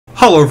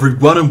Hello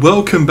everyone and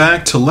welcome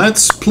back to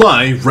Let's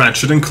Play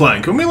Ratchet &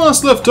 Clank. When we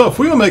last left off,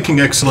 we were making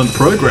excellent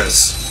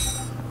progress.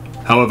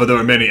 However, there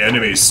are many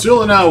enemies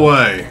still in our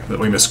way that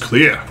we must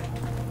clear.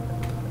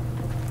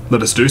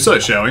 Let us do so,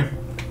 shall we?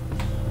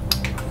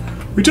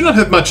 We do not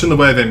have much in the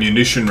way of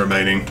ammunition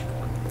remaining.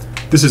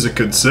 This is a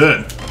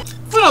concern.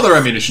 What other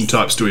ammunition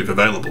types do we have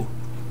available?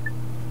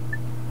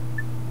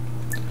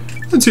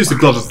 Let's use the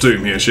Glove of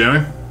Doom here, shall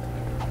we?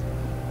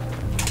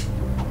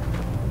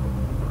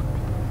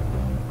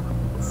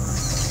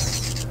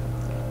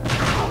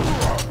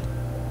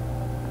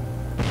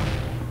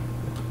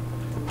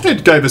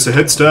 It gave us a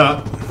head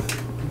start,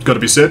 gotta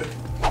be said.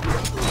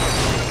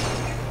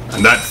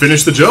 And that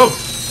finished the job.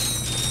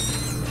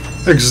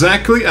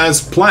 Exactly as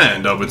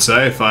planned, I would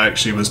say, if I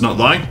actually was not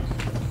lying.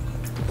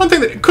 One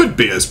thing that it could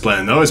be as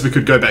planned, though, is we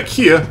could go back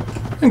here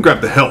and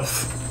grab the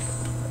health.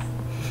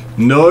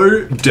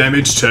 No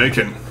damage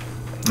taken.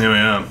 There we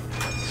are.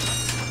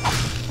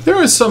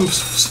 There is some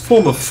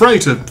form of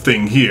freighter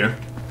thing here.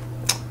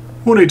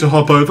 We'll need to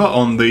hop over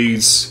on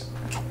these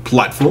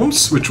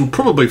platforms, which will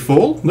probably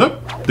fall. Nope,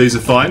 these are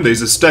fine.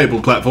 These are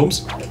stable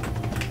platforms.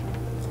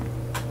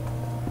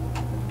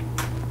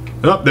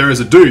 Oh, there is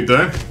a dude,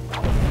 though.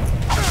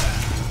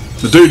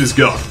 The dude is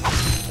gone.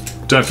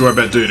 Don't have to worry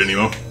about dude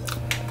anymore.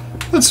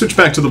 Let's switch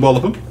back to the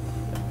Wallopum.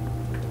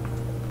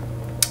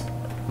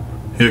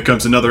 Here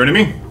comes another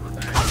enemy.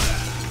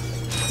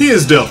 He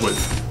is dealt with.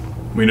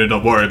 We need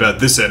not worry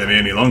about this enemy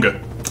any longer.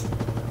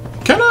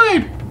 Can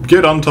I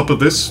get on top of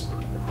this?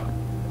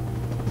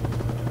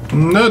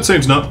 No, it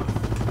seems not.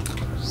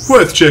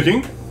 Worth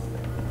checking.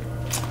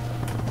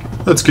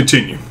 Let's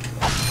continue.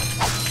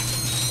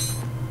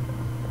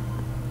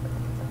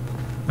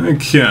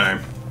 Okay.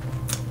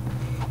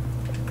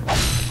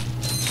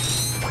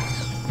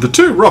 The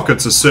two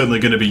rockets are certainly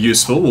going to be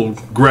useful. We'll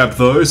grab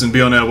those and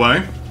be on our way.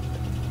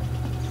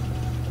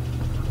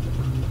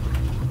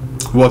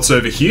 What's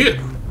over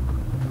here?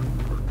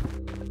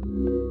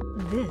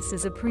 This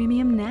is a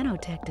premium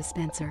nanotech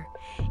dispenser.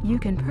 You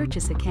can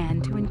purchase a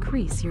can to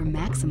increase your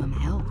maximum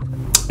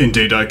health.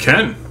 Indeed I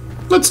can.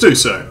 Let's do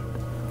so.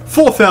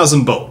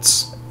 4,000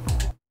 bolts.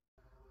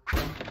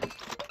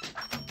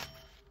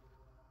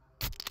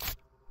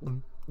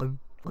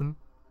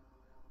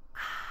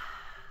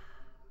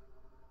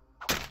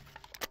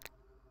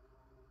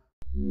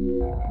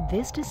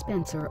 This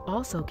dispenser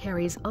also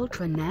carries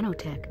Ultra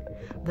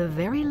Nanotech, the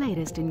very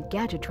latest in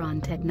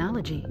Gadgetron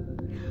technology.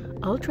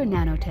 Ultra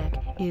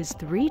Nanotech is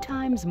 3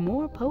 times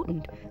more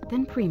potent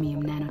than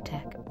Premium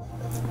Nanotech.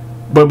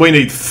 But we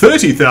need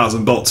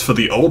 30,000 bolts for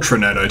the Ultra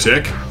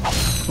Nanotech.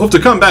 We'll have to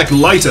come back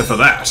later for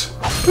that.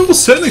 But we'll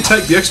certainly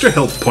take the extra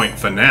health point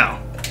for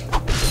now.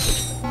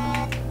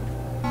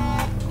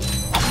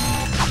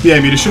 The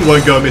ammunition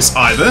won't go amiss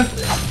either.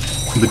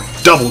 The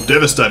double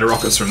Devastator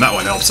rockets from that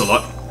one helps a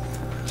lot.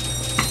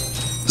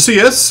 So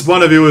yes,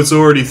 one of you was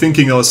already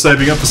thinking I was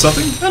saving up for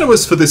something, and it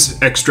was for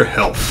this extra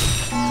health.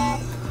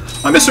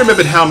 I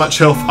misremembered how much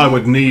health I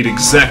would need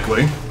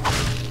exactly.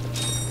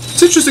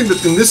 It's interesting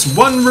that in this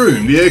one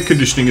room, the air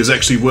conditioning is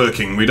actually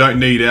working. We don't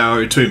need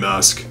our O2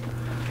 mask.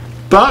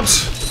 But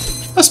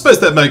I suppose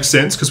that makes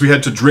sense, because we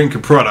had to drink a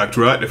product,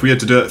 right? If we had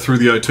to do it through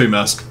the O2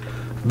 mask.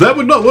 That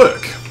would not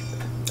work.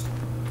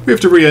 We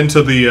have to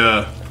re-enter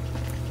the,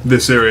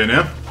 this area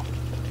now.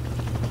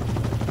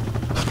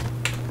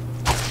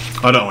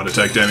 I don't want to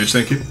take damage,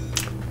 thank you.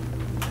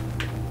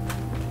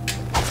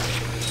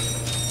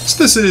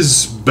 So this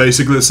is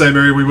basically the same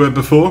area we were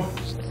before.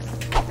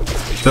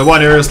 That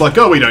one area is like,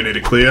 oh, we don't need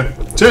to clear.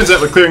 Turns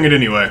out we're clearing it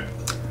anyway.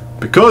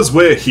 Because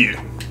we're here.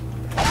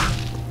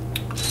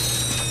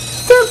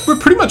 We're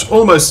pretty much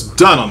almost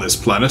done on this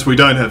planet. We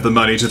don't have the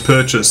money to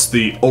purchase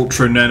the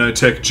Ultra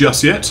Nanotech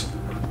just yet.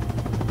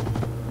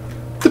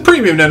 The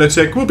Premium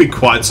Nanotech will be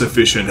quite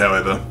sufficient,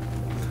 however.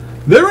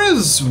 There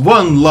is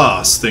one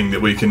last thing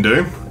that we can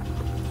do.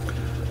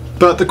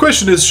 But the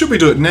question is, should we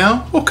do it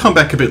now or come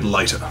back a bit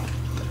later?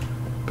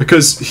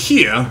 Because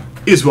here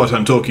is what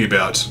I'm talking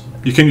about.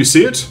 Can you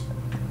see it?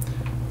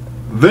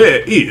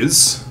 There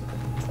is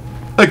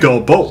a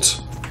gold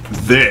bolt.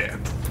 There.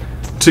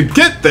 To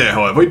get there,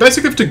 however, we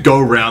basically have to go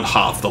around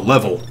half the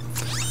level.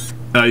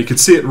 You can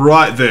see it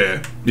right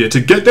there. Yeah, to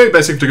get there, you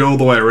basically have to go all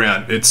the way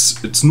around.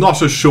 It's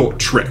not a short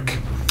trek.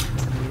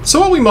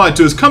 So what we might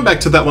do is come back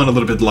to that one a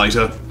little bit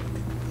later.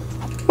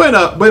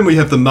 When we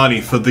have the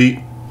money for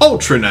the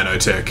Ultra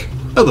Nanotech.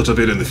 A little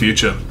bit in the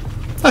future.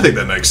 I think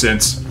that makes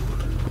sense.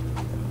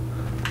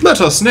 Let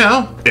us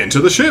now enter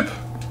the ship.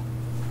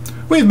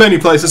 We have many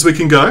places we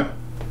can go.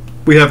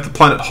 We have the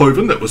planet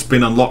Hoven that was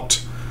been unlocked,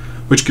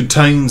 which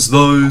contains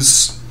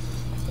those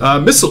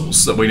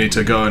missiles that we need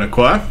to go and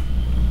acquire.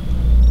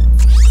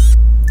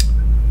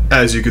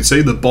 As you can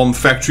see, the bomb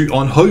factory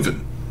on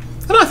Hoven.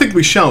 And I think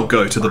we shall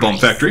go to the bomb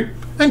factory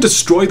and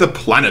destroy the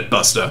Planet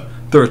Buster.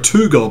 There are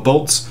 2 gold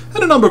bolts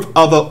and a number of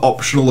other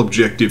optional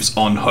objectives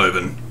on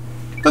Hoven.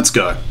 Let's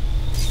go.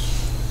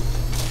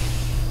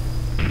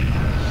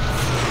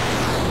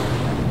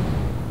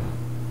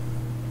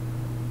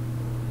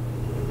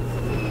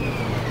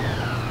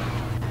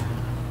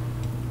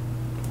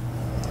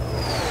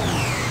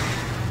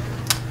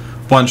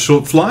 One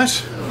short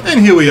flight,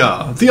 and here we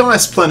are, the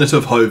ice planet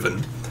of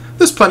Hoven.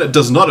 This planet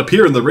does not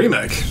appear in the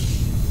remake.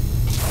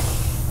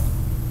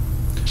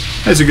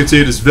 As you can see,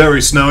 it is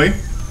very snowy.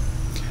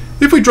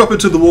 If we drop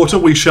into the water,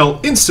 we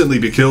shall instantly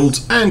be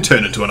killed and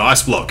turn into an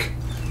ice block.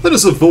 Let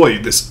us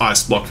avoid this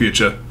ice block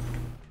future.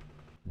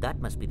 That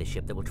must be the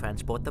ship that will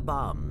transport the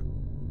bomb.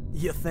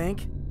 You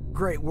think?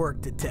 Great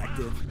work,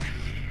 Detective.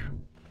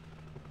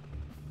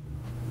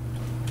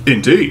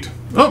 Indeed.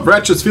 Oh,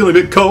 Ratchet's feeling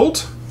a bit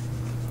cold.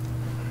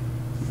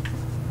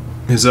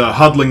 He's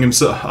huddling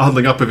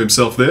up of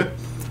himself there.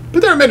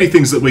 But there are many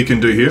things that we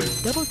can do here.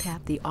 Double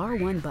tap the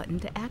R1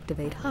 button to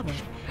activate hover,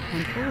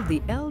 and hold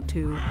the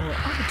L2 or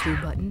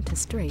R2 button to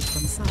stray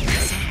from side to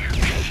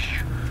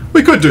side.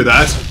 We could do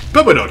that,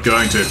 but we're not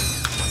going to.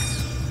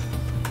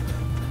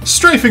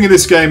 Strafing in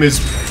this game is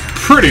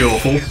pretty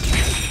awful.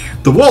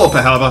 The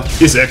Walloper, however,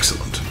 is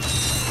excellent.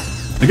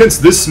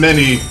 Against this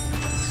many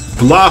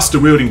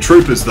blaster-wielding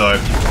troopers, though,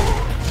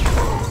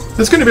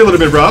 it's going to be a little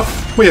bit rough.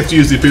 We have to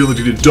use the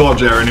ability to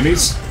dodge our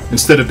enemies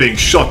instead of being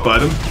shot by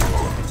them.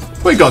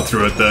 We got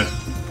through it, though.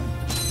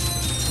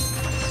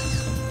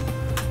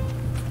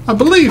 I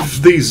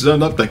believe these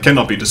they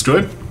cannot be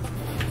destroyed.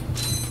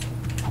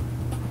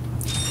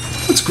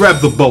 Let's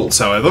grab the bolts,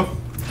 however.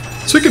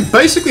 So we could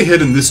basically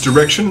head in this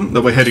direction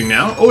that we're heading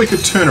now, or we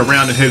could turn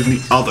around and head in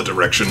the other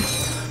direction.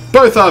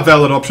 Both are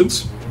valid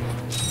options.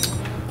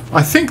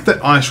 I think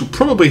that I shall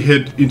probably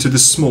head into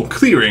this small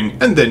clearing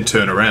and then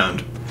turn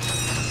around.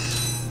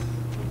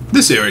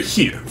 This area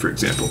here, for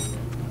example.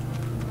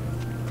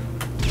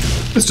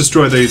 Let's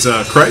destroy these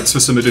crates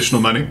for some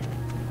additional money.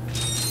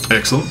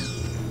 Excellent.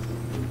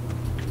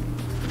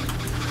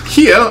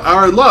 Here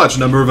are a large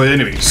number of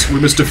enemies. We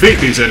must defeat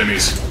these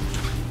enemies.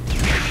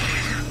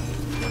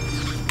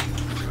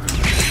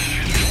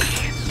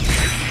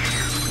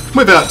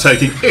 Without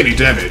taking any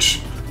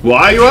damage.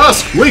 Why, you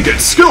ask? We get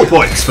skill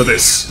points for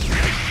this.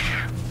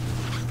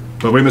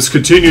 But we must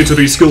continue to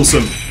be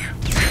skillsome.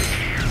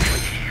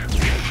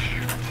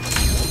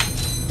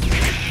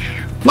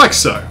 Like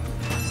so.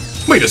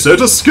 We just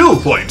earned a skill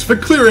point for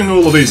clearing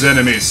all of these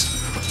enemies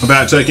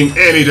without taking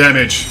any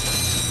damage.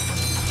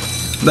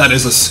 That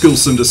is a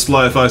skillsome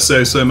display if I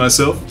say so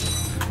myself.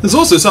 There's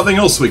also something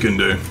else we can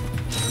do.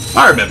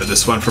 I remember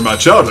this one from our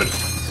childhood.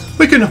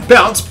 We can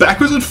bounce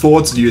backwards and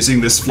forwards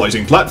using this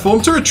floating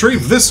platform to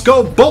retrieve this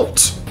gold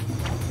bolt.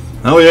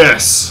 Oh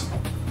yes.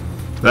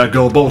 That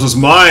gold bolt is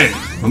mine.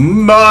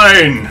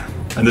 Mine!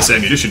 And this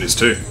ammunition is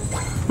too.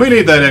 We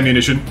need that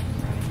ammunition.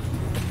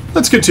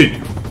 Let's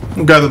continue.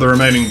 We'll gather the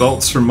remaining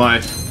bolts from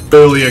my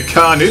earlier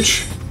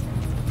carnage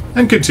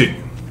and continue.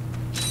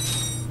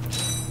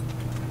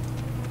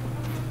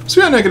 So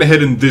we are now going to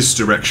head in this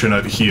direction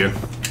over here.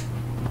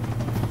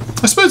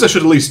 I suppose I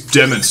should at least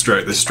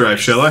demonstrate this strafe,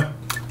 shall I?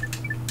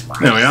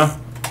 There we are.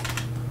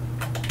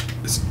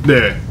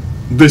 There.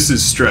 This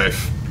is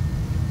strafe.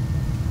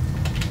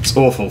 It's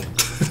awful.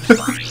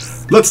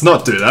 Let's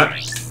not do that.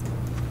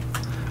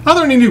 Are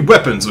there any new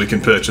weapons we can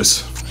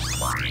purchase?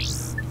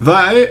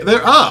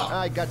 There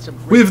are!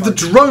 We have the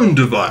drone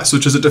device,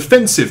 which is a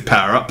defensive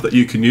power-up that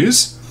you can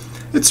use.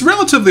 It's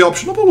relatively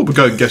optional, but we'll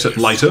go and get it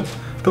later.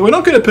 But we're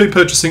not going to be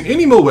purchasing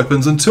any more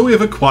weapons until we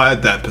have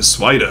acquired that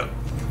Persuader.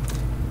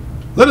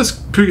 Let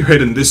us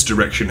head in this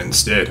direction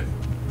instead.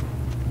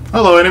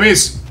 Hello,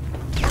 enemies!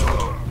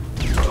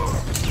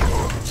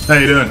 How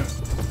you doing?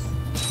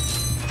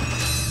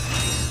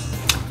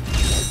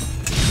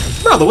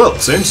 Rather well,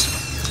 it seems.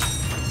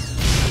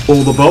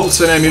 All the bolts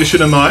and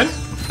ammunition are mine,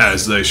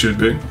 as they should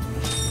be.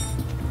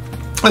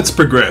 Let's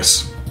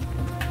progress.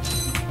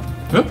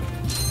 Yep.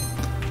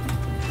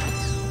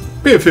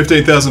 We have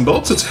 15,000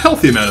 bolts. It's a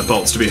healthy amount of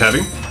bolts to be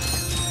having.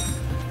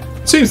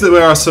 Seems that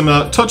there are some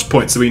touch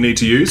points that we need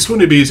to use. We'll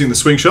need to be using the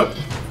swing shot.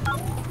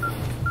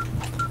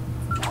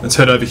 Let's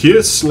head over here.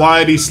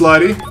 Slidey,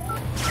 slidey.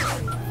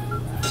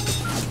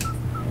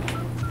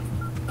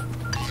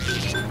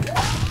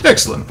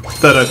 Excellent.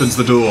 That opens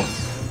the door.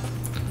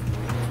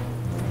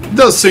 It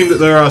does seem that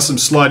there are some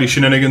slidey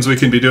shenanigans we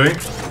can be doing.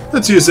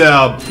 Let's use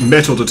our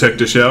metal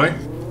detector, shall we?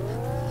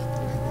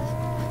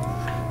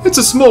 It's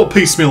a small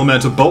piecemeal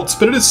amount of bolts,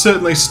 but it is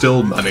certainly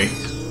still money.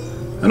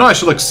 And I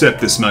shall accept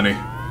this money.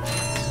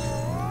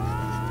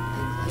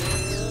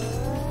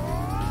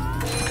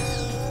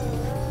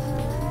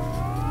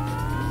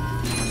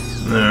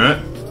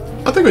 Alright.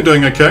 I think we're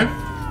doing okay.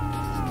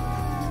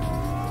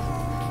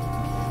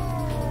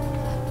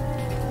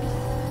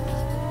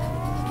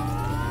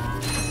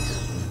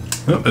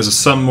 Oh, there's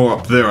some more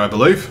up there, I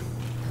believe.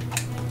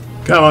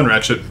 Come on,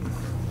 Ratchet.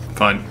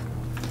 Fine.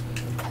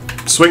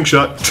 Swing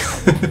shot.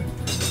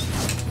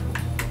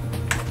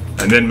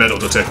 And then metal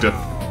detector.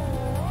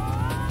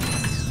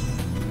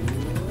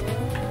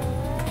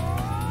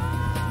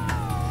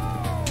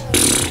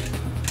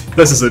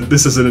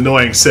 This is an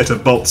annoying set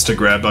of bolts to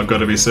grab, I've got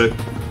to be said.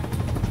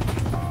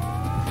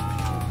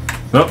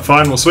 Oh,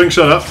 fine, we'll swing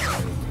shot up.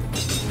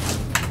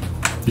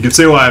 You can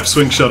see why I have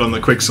swing shot on the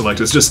quick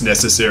select, it's just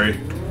necessary.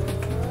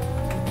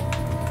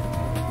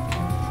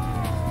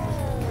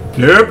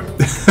 Yep.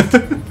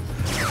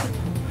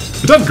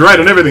 We've done great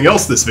on everything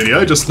else this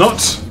video, just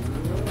not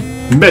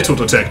metal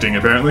detecting,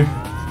 apparently.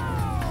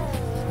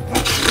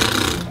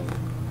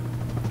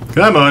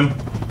 Come on.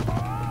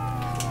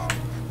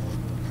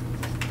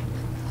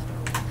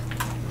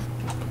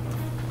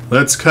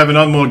 Let's have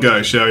another more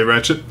go, shall we,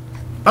 Ratchet?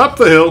 Up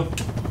the hill.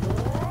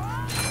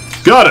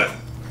 Got it!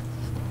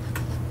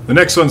 The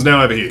next one's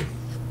now over here.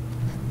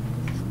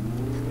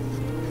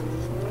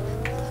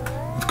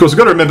 Of course, we've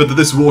got to remember that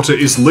this water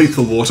is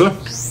lethal water.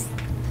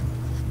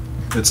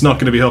 It's not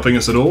going to be helping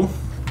us at all.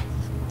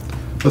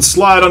 Let's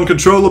slide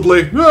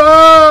uncontrollably.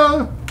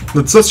 Ah!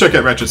 Let's check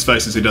out Ratchet's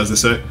face as he does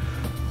this, eh?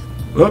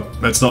 Oh,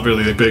 that's not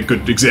really a big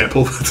good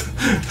example.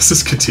 Let's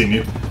just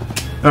continue.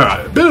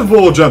 Alright, a bit of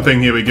wall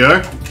jumping, here we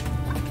go.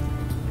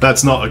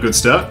 That's not a good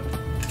start.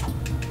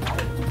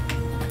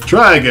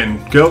 Try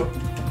again, go.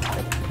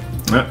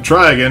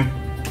 Try again.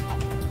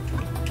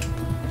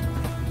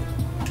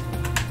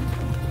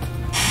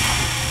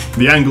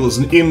 The angle is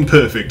an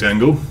imperfect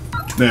angle.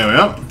 There we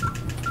are.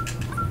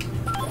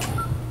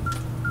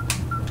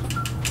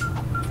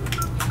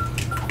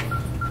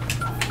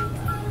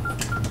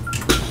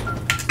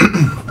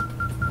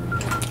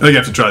 I think I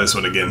have to try this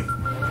one again.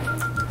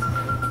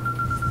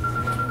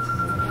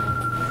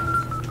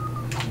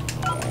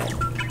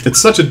 It's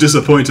such a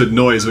disappointed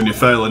noise when you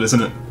fail it,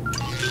 isn't it?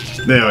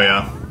 There we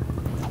are.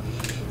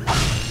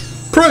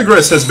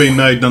 Progress has been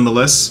made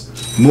nonetheless.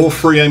 More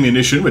free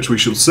ammunition, which we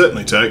shall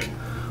certainly take.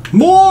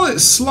 More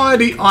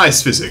slidey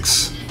ice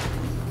physics.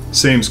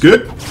 Seems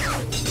good.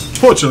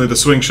 Fortunately, the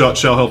swing shot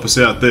shall help us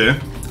out there.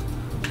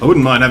 I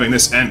wouldn't mind having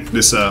this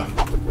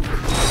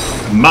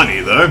money,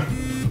 though.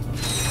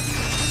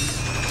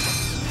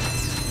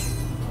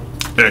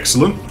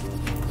 Excellent.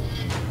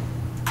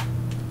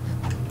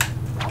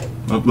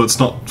 Well, let's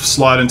not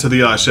slide into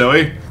the ice, shall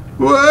we?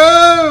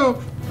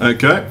 Whoa!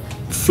 Okay.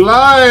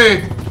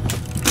 Fly!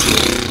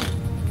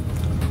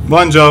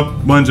 One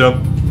job, one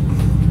job.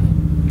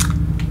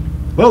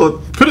 Well,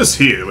 it put us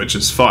here, which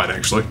is fine,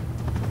 actually.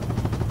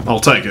 I'll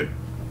take it.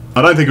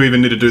 I don't think we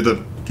even need to do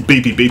the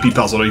beepy beepy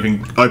puzzle to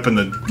even open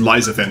the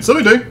laser fence. So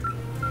we do.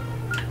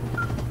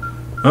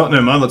 Oh,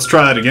 never mind. Let's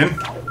try that again.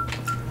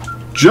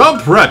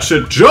 Jump,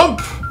 Ratchet,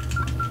 jump!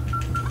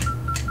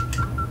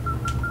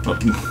 Oh.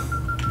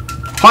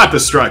 Hyper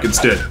strike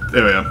instead.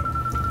 There we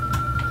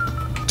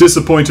are.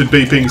 Disappointed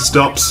beeping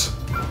stops.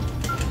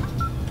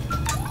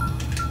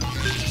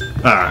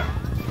 Alright.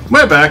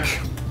 We're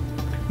back.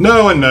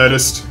 No one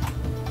noticed.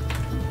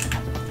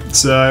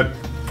 So,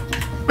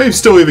 we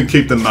still even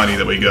keep the money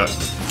that we got.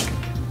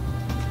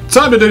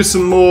 Time to do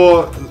some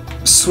more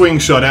swing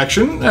shot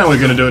action, and we're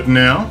going to do it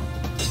now.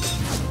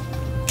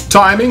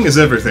 Timing is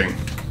everything.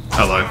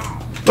 Hello.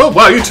 Oh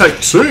wow, you take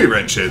 2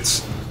 wrench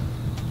hits.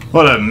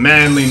 What a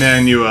manly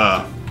man you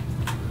are.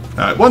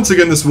 Alright, once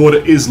again this water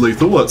is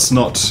lethal. Let's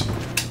not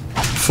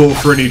fall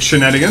for any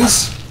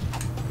shenanigans.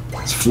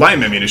 It's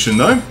flame ammunition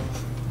though.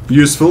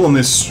 Useful on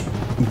this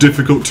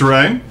difficult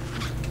terrain.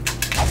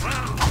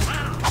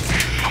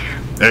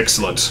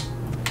 Excellent.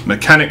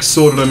 Mechanics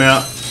sorted them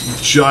out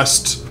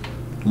just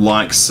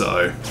like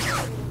so.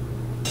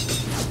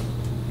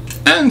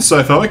 And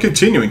so far we're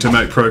continuing to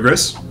make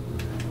progress.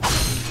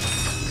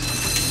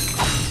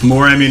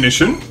 More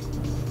ammunition.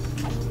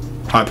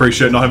 I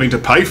appreciate not having to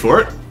pay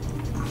for it.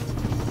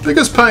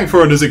 Because paying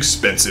for it is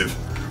expensive.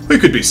 We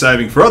could be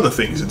saving for other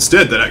things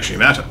instead that actually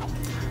matter.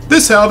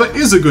 This, however,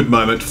 is a good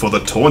moment for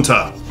the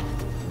taunter.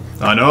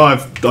 I know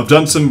I've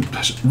done some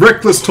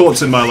reckless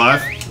taunts in my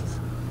life,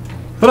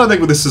 but I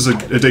think this is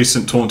a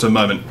decent taunter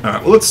moment.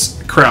 Alright, well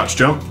let's crouch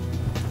jump.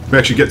 We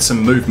actually get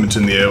some movement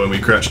in the air when we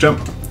crouch jump.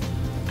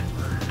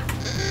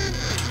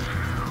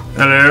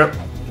 Hello.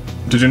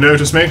 Did you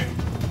notice me?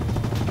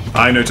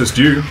 I noticed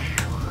you.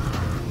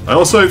 I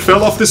also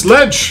fell off this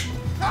ledge!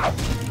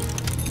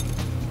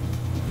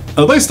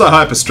 At least I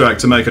hyperstrike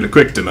to make it a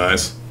quick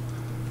demise.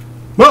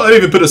 Well, it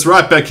even put us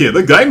right back here.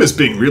 The game is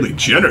being really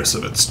generous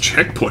of its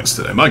checkpoints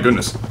today, my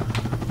goodness.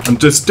 I'm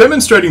just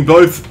demonstrating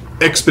both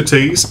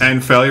expertise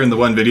and failure in the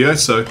one video,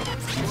 so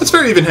that's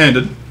very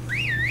even-handed.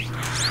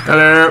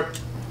 Hello.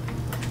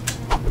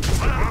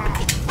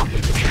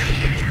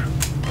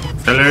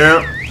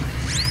 Hello.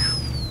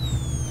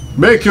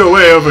 Make your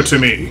way over to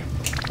me.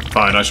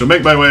 Fine, I shall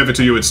make my way over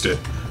to you instead.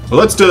 Well,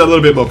 let's do that a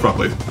little bit more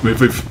properly.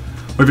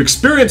 We've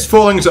experienced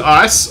falling to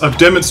ice. I've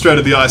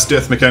demonstrated the ice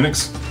death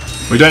mechanics.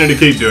 We don't need to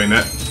keep doing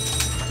that.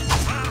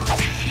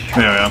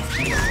 There we are.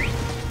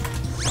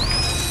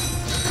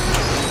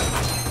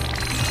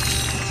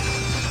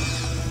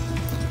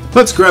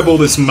 Let's grab all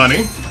this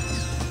money.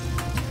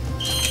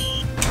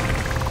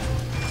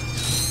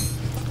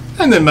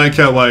 And then make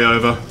our way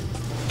over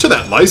to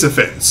that laser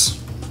fence.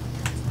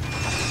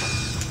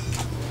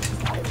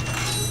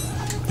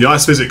 The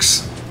ice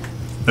physics.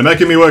 They're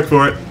making me work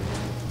for it.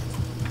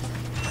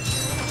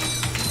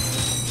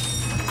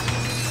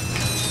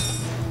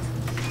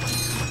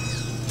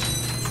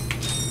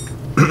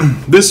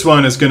 This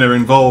one is going to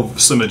involve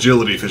some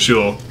agility for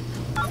sure.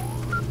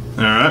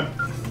 Alright.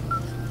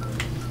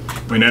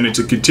 We now need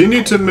to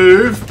continue to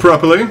move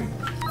properly.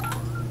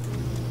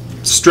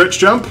 Stretch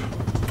jump.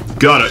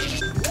 Got it.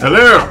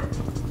 Hello!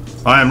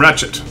 I am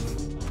Ratchet.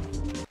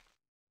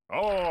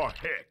 Oh,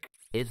 heck.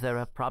 Is there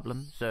a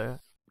problem, sir?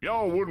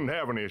 Y'all wouldn't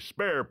have any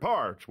spare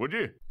parts, would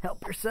you?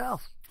 Help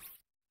yourself.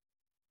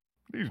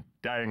 These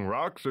dang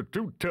rocks are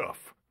too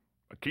tough.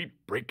 I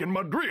keep breaking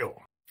my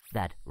drill.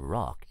 That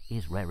rock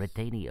is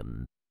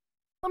raritanium.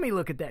 Let me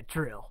look at that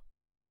drill.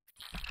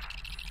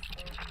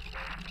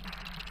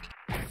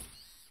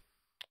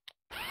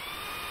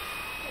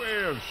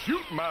 Well,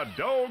 shoot my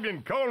dog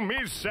and call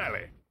me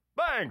Sally.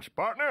 Thanks,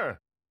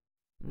 partner.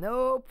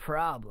 No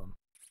problem.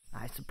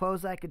 I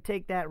suppose I could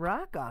take that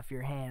rock off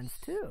your hands,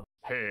 too.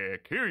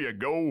 Heck, here you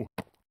go.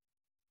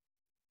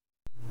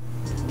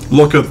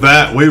 Look at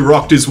that, we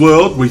rocked his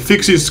world, we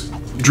fixed his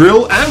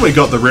drill, and we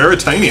got the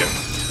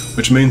raritanium.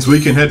 Which means we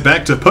can head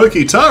back to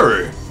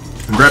Pokitaru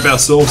and grab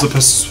ourselves a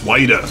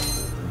Persuader.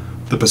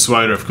 The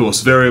Persuader, of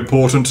course, very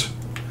important.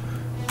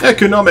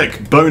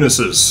 Economic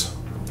bonuses.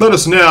 Let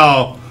us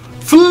now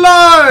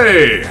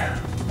fly!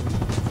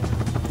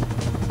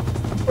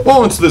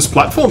 Onto this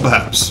platform,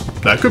 perhaps.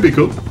 That could be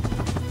cool.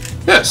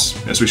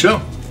 Yes, yes we shall.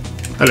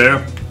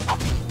 Hello.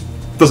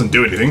 Doesn't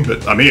do anything,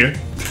 but I'm here.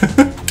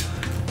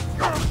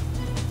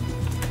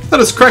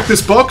 Let us crack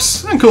this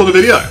box and call it a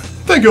video.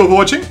 Thank you all for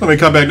watching. When we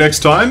come back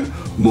next time,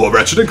 more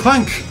Ratchet and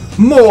Clank,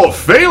 more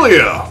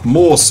failure,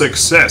 more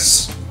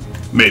success.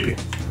 Maybe.